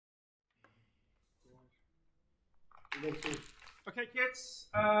Okay, kids,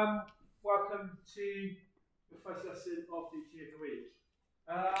 welcome to the first lesson of the Tea of the Week.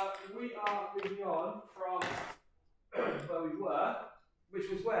 We are moving on from where we were, which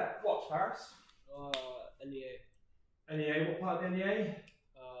was where? What, Paris? NEA. NEA, what part of NEA?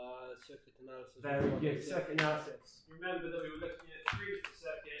 Circuit analysis. Very good, circuit analysis. Remember that we were looking at three different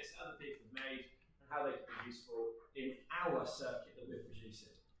circuits other people have made and how they could be useful in our circuit that we're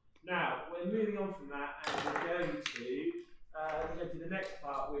producing. Now, we're moving on from that and we're going to the next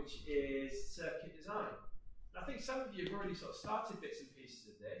part, which is circuit design. And I think some of you have already sort of started bits and pieces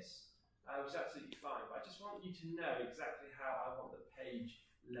of this, which is absolutely fine, but I just want you to know exactly how I want the page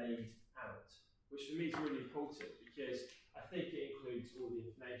laid out, which for me is really important because I think it includes all the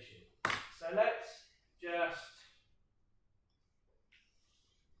information. So let's just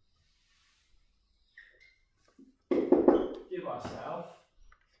give ourselves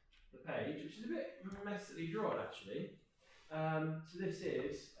the page, which is a bit messily drawn actually. So this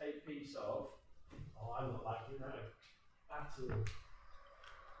is a piece of, oh, I'm not liking that at all.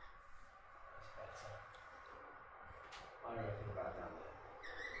 That's better. I reckon about down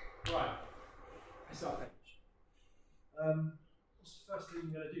there. Right, it's our page. What's the first thing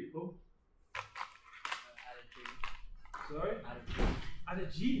you're going to do, Paul? Sorry? Add a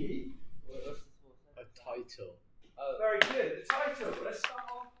genie? A title. Oh. Very good, the title. Let's start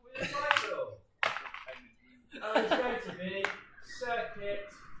off with the title. It's going to be circuit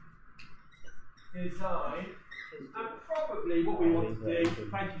design. And probably what we want to do,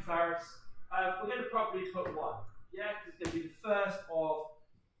 thank you Faris, we're going to probably put one. Yeah, because it's going to be the first of,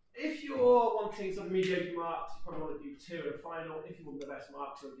 if you're wanting some mediocre marks, you probably want to do 2 and a final. If you want the best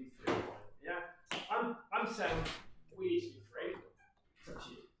marks, you'll do 3 and a final. Yeah? I'm saying we need to do 3. It's up to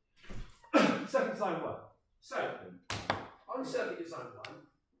you. Circuit design 1. So, on circuit design 1,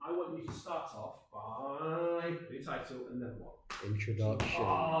 I want you to start off by the title and then what? Introduction.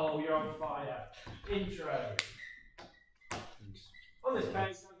 Oh, you're on fire. Intro. On this page,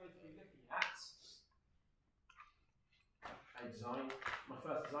 I'm going to be looking at a design, my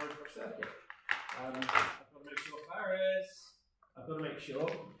first design for a circuit. I've got to make sure I've got to make sure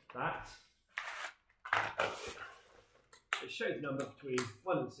that it shows the number between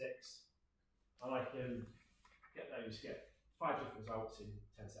 1 and 6, and I can get 5 different results in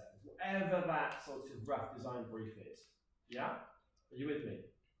 10 seconds. Whatever that sort of rough design brief is. Yeah? Are you with me?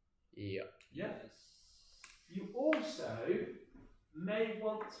 Yeah. Yes. You also may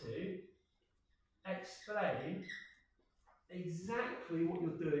want to explain exactly what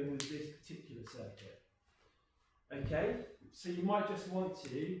you're doing with this particular circuit. Okay? So you might just want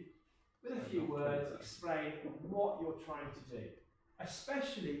to, with a few words, explain what you're trying to do.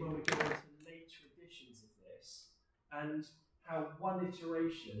 Especially when we go into later editions of this and how one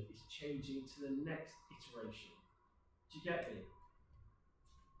iteration is changing to the next iteration. Do you get me?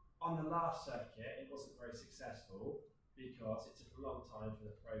 On the last circuit, it wasn't very successful because it took a long time for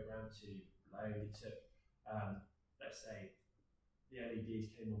the program to load. It took, let's say, the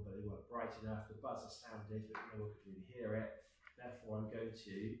LEDs came on but they weren't bright enough, the buzzer sounded but no one could really hear it. Therefore, I'm going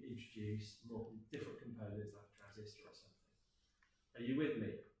to introduce more different components like a transistor or something. Are you with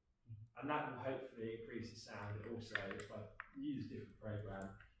me? And that will hopefully increase the sound. And also, if I use a different program,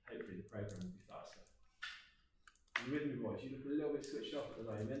 hopefully the program will be faster. Are you with me, boys? You look a little bit switched off at the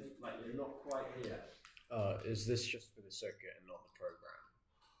moment, like you're not quite here. Is this just for the circuit and not the program?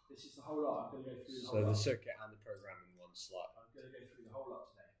 This is the whole lot. I'm going to go through the whole So lot. the circuit and the program in one slot. I'm going to go through the whole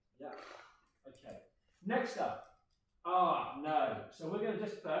lot today. Yeah. Okay. Next up. Ah, no. So we're going to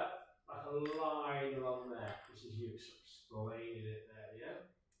just put like a line along there. This is you explaining it there, yeah?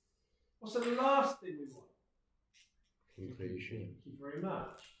 What's the last thing we want? Conclusion. Thank you very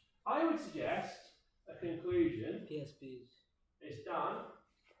much. I would suggest a conclusion PSPs. is done.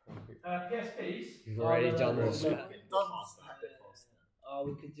 PSPs. You've already done no, this. no.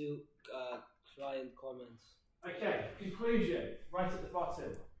 We could do client comments. Okay, conclusion, right at the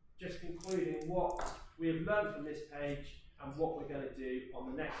bottom. Just concluding what we have learned from this page and what we're going to do on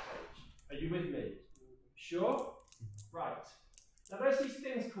the next page. Are you with me? Sure? Right. Now there's these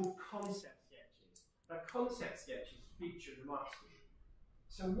things called concept sketches. Now concept sketches feature in the mark scheme.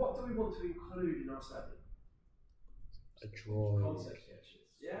 So what do we want to include in our study? A drawing. Concept sketches,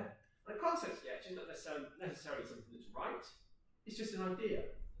 yeah? And a concept sketch is not necessarily something that's right. It's just an idea.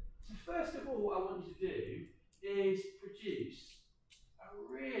 So first of all, what I want you to do is produce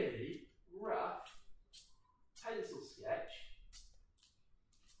a really rough pencil sketch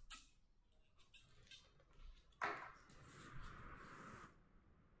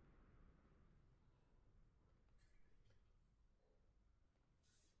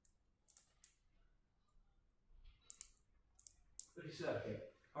your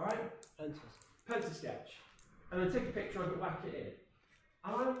circuit. Alright? Pencils. Sketch. And then take a picture of it, whack it in.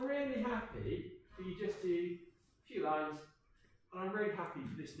 And I'm really happy for you just to a few lines, and I'm really happy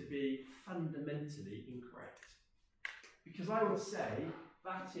for this to be fundamentally incorrect. Because I will say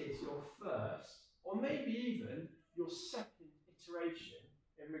that is your first, or maybe even your second iteration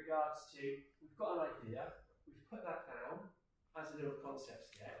in regards to, we've got an idea, we've put that down as a little concept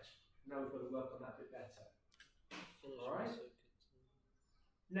sketch, now we've got to work on that a bit better. Alright?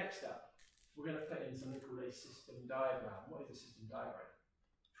 Next up, we're going to put in something called a system diagram. What is a system diagram?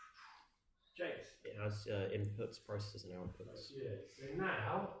 James? It has inputs, processes, and outputs. Good. So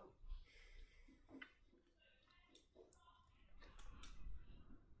now,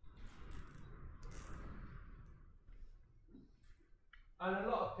 and a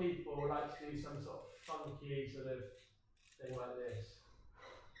lot of people like to do some sort of funky sort of thing like this.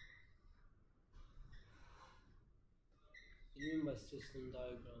 What do you mean by system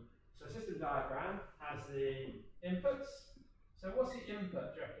diagram? So a system diagram has the inputs. So what's the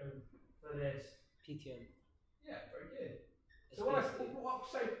input, do you reckon, for this? PTM. Yeah, very good. It's So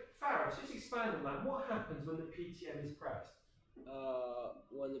so Faris, just expand on that. What happens when the PTM is pressed?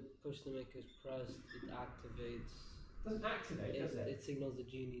 When the push to make is pressed, it activates. Doesn't activate, does it? It signals the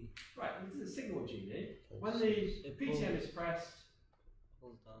genie. Right, it doesn't signal genie. When the PTM is pressed,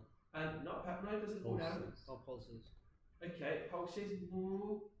 Pulls down. and not no, it doesn't pull down. Or pulses. Okay, it pulses.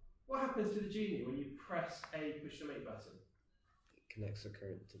 What happens to the genie when you press a push to make button? It connects the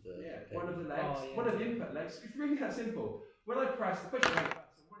current to the. One of the legs, Oh, yeah. one of the input legs. It's really that simple. When I press the push to make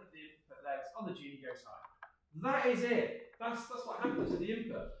button, one of the input legs on the genie goes high. That is it. That's what happens to the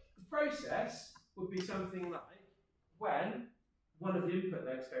input. The process would be something like when one of the input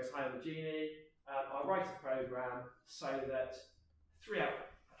legs goes high on the genie, I write a program so that three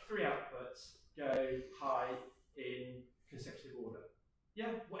outputs go high in consecutive order. Yeah,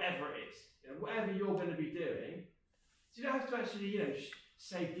 whatever it is, whatever you're going to be doing. So you don't have to actually,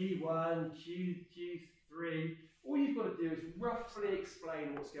 say D1, Q3. All you've got to do is roughly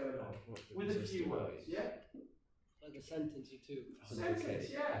explain what's going on with a few words. Yeah. Like a sentence, you too.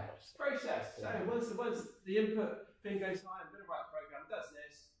 Sentence, yeah. Process. So once the input thing goes high, I'm going to write a program that does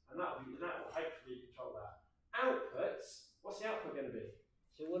this, and that will hopefully control that. Outputs. What's the output going to be?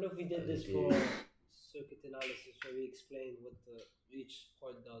 So what if we did this for circuit analysis, where we explain what each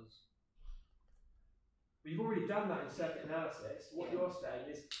point does? We've already done that in circuit analysis. What you're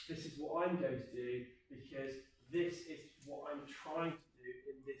saying is, this is what I'm going to do because this is what I'm trying to do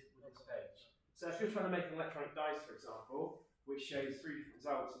with this page. So if you're trying to make an electronic dice, for example, which shows 3 different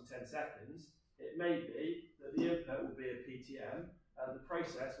results in 10 seconds, it may be that the input will be a PTM, and the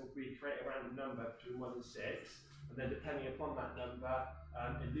process will be create a random number between 1 and 6, and then depending upon that number,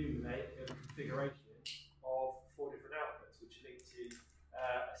 illuminate a configuration of 4 different outputs, which link to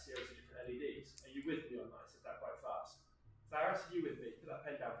a series of different LEDs. Are you with me on that? I said that quite fast. Faris, are you with me? Put that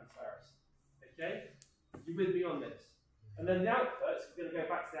pen down, please, Faris. Okay? You with me on this? And then the outputs, we're going to go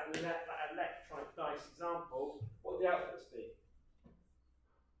back to that electronic dice example. What would the outputs be?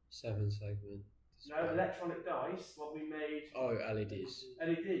 7 segment. No, electronic dice, what we made. Oh, LEDs.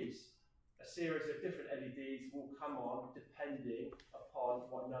 LEDs. A series of different LEDs will come on depending upon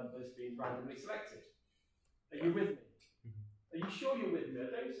what number's being randomly selected. Are you with me? Are you sure you're with me?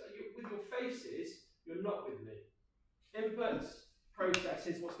 With your faces, you're not with me. Inputs,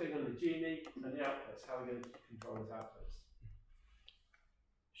 processes, what's going on in the genie, and the outputs, how are we going to control those outputs?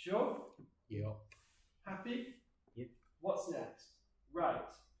 Sure? Yeah. Happy? Yep. What's next? Right.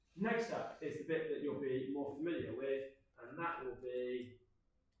 Next up is the bit that you'll be more familiar with, and that will be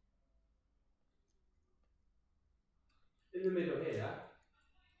in the middle here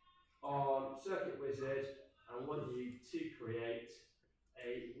on Circuit Wizard. I want you to create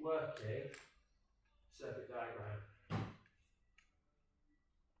a working circuit diagram.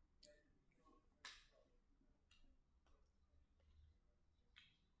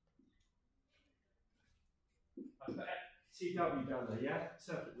 I put CW down there, yeah?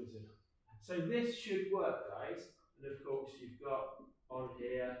 Circuit Wizard. So this should work, guys. And of course, you've got on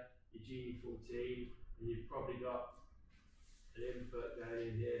here your Genie14, and you've probably got an input going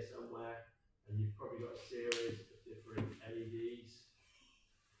in here somewhere, and you've probably got a series of different LEDs.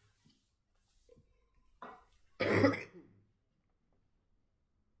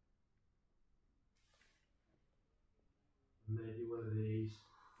 Maybe one of these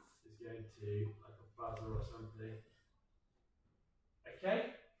is going to, like a buzzer or something.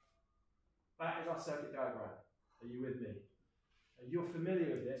 Okay? That is our circuit diagram. Are you with me? And you're familiar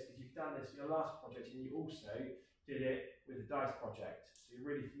with this because you've done this in your last project, and you also did it with the DICE project. So you're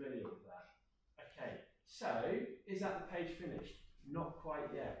really familiar with that. Okay, so is that the page finished? Not quite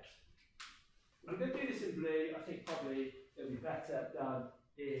yet. I'm going to do this in blue. I think probably it'll be better done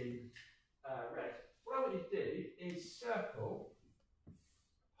in red. What I want you to do is circle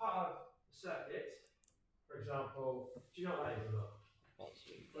part of the circuit. For example, do you know what that is or not?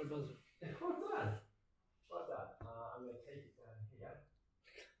 Red buzzer. Well done. Well done. I'm going to take it down here.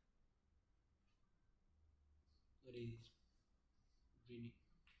 What is green?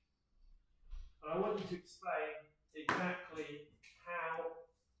 And I want you to explain exactly how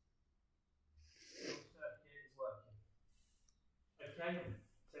your circuit is working. Okay?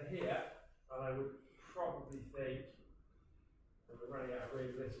 So here, and I would probably think, and we're running out of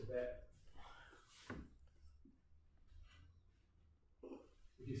room a little bit,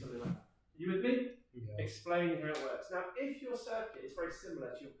 we do something like that. You with me? Yeah. Explain how it works. Now, if your circuit is very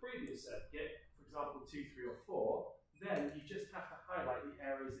similar to your previous circuit, for example 2, 3 or 4, then you just have to highlight the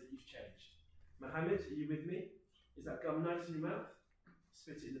areas that you've changed. Mohammed, are you with me? Is that gum nice in your mouth?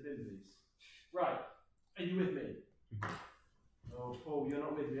 Spit it in the bin, please. Right, are you with me? Oh, Paul, you're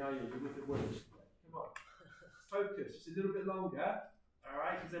not with me, are you? You're with the words. Come on. Focus, just a little bit longer,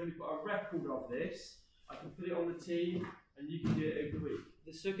 alright? Because then we've got a record of this. I can put it on the team, and you can do it every week.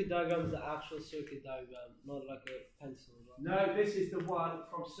 The circuit diagram is the actual circuit diagram, not like a pencil, right? No, this is the one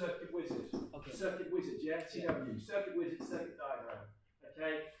from Circuit Wizard. Okay. Circuit Wizard, yeah? TW. Circuit Wizard, circuit diagram.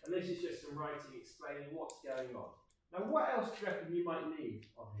 Okay? And this is just some writing explaining what's going on. Now, what else do you reckon you might need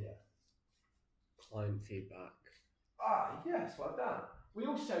on here? Client feedback. Ah, yes, well done. We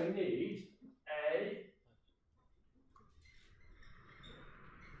also need a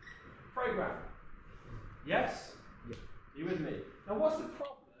program. Yes? Yeah. You with me? Now, what's the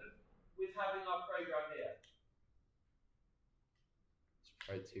problem with having our program here? It's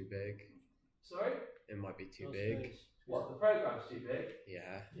probably too big. Sorry? It might be too No big. space. What, the program's too big?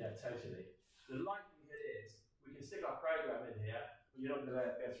 Yeah. Yeah, totally. The likelihood is we can stick our program in here, but you're not going to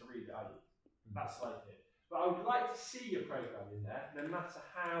be able to read it, are you? That's likely. But I would like to see your program in there, no matter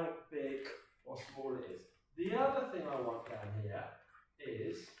how big or small it is. The other thing I want down here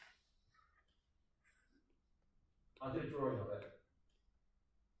is, I'll do a drawing of it.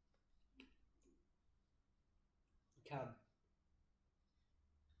 Cab.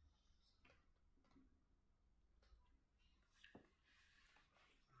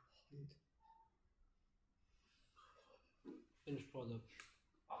 Finished product.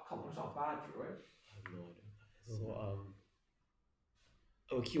 Oh, come on, it's not a bad drawing. I have no idea.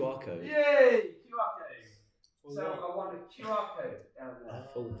 Oh, QR code. Yay! QR code. So I want a QR code down there.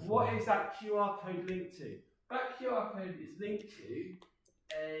 A full What form. is that QR code linked to? That QR code is linked to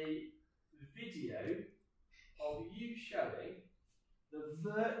a video of you showing the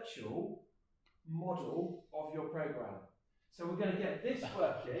virtual model of your program. So we're going to get this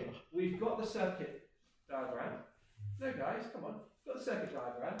working. We've got the circuit diagram. No guys, come on. We've got the circuit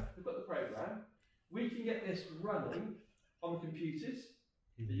diagram. We've got the program. We can get this running on the computers.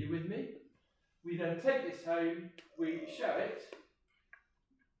 Are you with me? We then take this home, we show it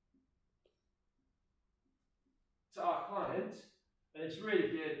to our client, and it's really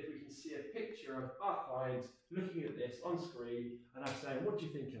good if we can see a picture of our client looking at this on screen and us saying, what do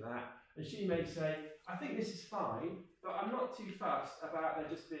you think of that? And she may say, I think this is fine, but I'm not too fussed about there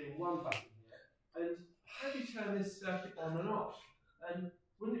just being one button here. And how do you turn this circuit on and off? And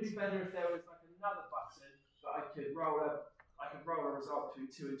wouldn't it be better if there was like another button that I could roll a result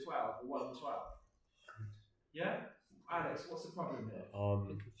between 2 and 12 or 1 and 12? Yeah? Alex, what's the problem here?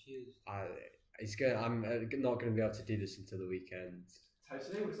 I'm confused. I'm not going to be able to do this until the weekend.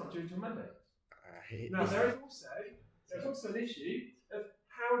 Totally, well, it's not due until Monday. I hate Now this. there's also an issue of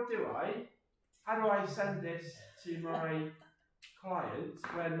how do I send this to my client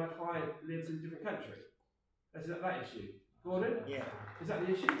when my client lives in a different country? Is that issue? Gordon? Yeah. Is that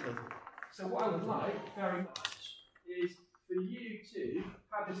the issue? So what I would like very much is for you to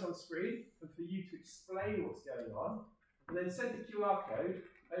have this on screen and for you to explain what's going on and then send the QR code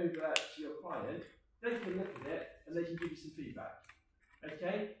over to your client. They can look at it and they can give you some feedback.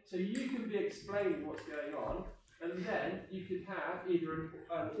 Okay? So you can be explaining what's going on and then you could have either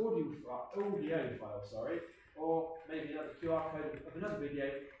an audio file, or maybe another QR code of another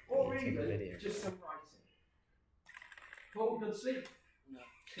video, or You take a even video. just some writing. Paul, good sleep? No.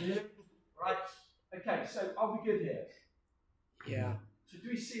 Yeah. Right. Okay, so are we good here? Yeah. So do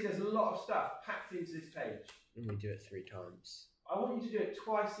we see there's a lot of stuff packed into this page? And we do it 3 times. I want you to do it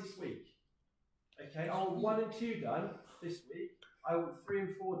twice this week. Okay, I want 1 and 2 done this week. I want 3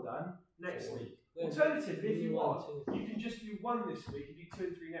 and 4 done next week. Alternatively, if you want, you can just do 1 this week and do 2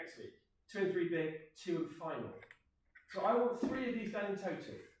 and 3 next week. 2 and 3 being 2 and final. So I want 3 of these done in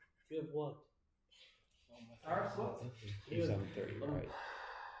total. 3 of what? Paris, what? He's on 30, right?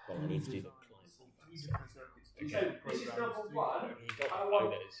 Well, I need to do the client. So this is number one.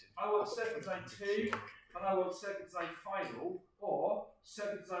 I want circuit design 2, and I want circuit design final, or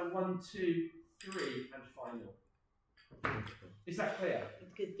circuit design 1, 2, 3, and final. Is that clear?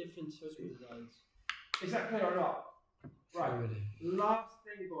 Let's get different circuit designs. Is that clear or not? Right. Last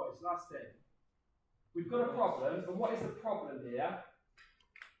thing, boys. Last thing. We've got a problem, and what is the problem here?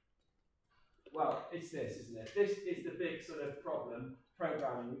 Well, it's this, isn't it? This is the big sort of problem,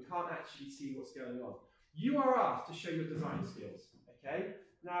 programming. We can't actually see what's going on. You are asked to show your design skills, okay?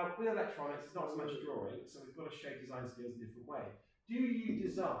 Now, with electronics, it's not as much drawing, so we've got to show design skills in a different way. Do you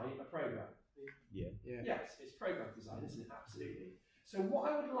design a program? Yeah. Yes, it's program design, isn't it? Absolutely. So what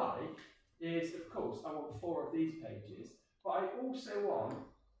I would like is, of course, I want 4 of these pages, but I also want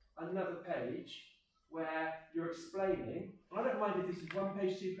another page where you're explaining, and I don't mind if this is 1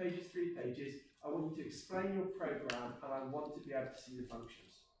 page, 2 pages, 3 pages, I want you to explain your program and I want to be able to see the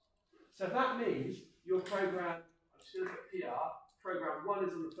functions. So that means your program, I'm just going to put PR, program 1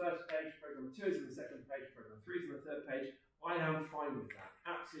 is on the first page, program 2 is on the second page, program 3 is on the third page. I am fine with that,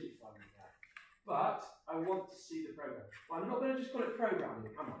 absolutely fine with that. But I want to see the program. But I'm not going to just call it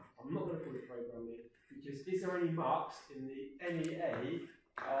programming, am I? I'm not going to call it programming because is there any marks in the NEA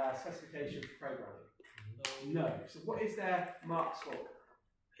specification for programming? No. So what is there marks for?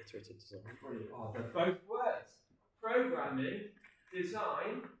 Iterative design. Brilliant. Oh, they're both words. Programming,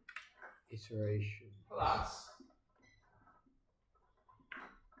 design, Iteration. plus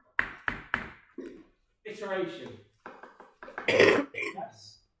iteration.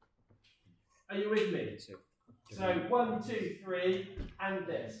 Yes. Are you with me? So 1, 2, 3, and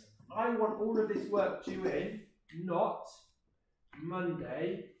this. I want all of this work due in, not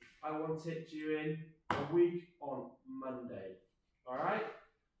Monday. I want it due in a week on Monday. Alright?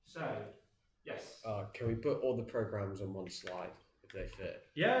 So, yes. Can we put all the programs on one slide if they fit?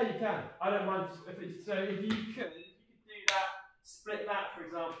 Yeah, you can. I don't mind. If you could do that, split that, for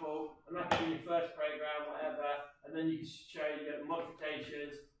example, and that could be your first program, whatever, and then you can show you get the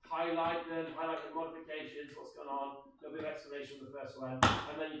modifications, highlight them, highlight the modifications, what's gone on, a little bit of explanation on the first one,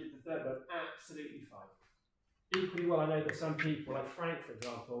 and then you did the third one. Absolutely fine. Equally well, I know that some people, like Frank, for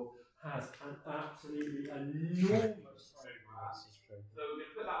example, has an absolutely enormous program. So we're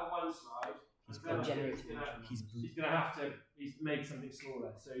going to put that on one slide. He's going to have to make something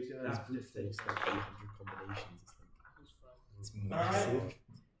smaller. So he's going to have to just There's like 800 combinations. It's Alright. massive.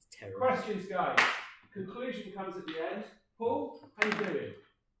 It's terrible. Questions, guys. Conclusion comes at the end. Paul, how you doing?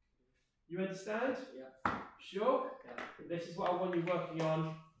 You understand? Yeah. Sure? Yeah. This is what I want you working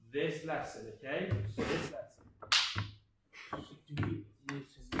on this lesson, okay? So this lesson.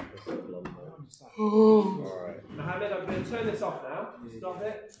 Alright. Mohammed, I'm going to turn this off now. Stop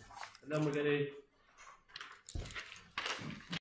it. And then we're going to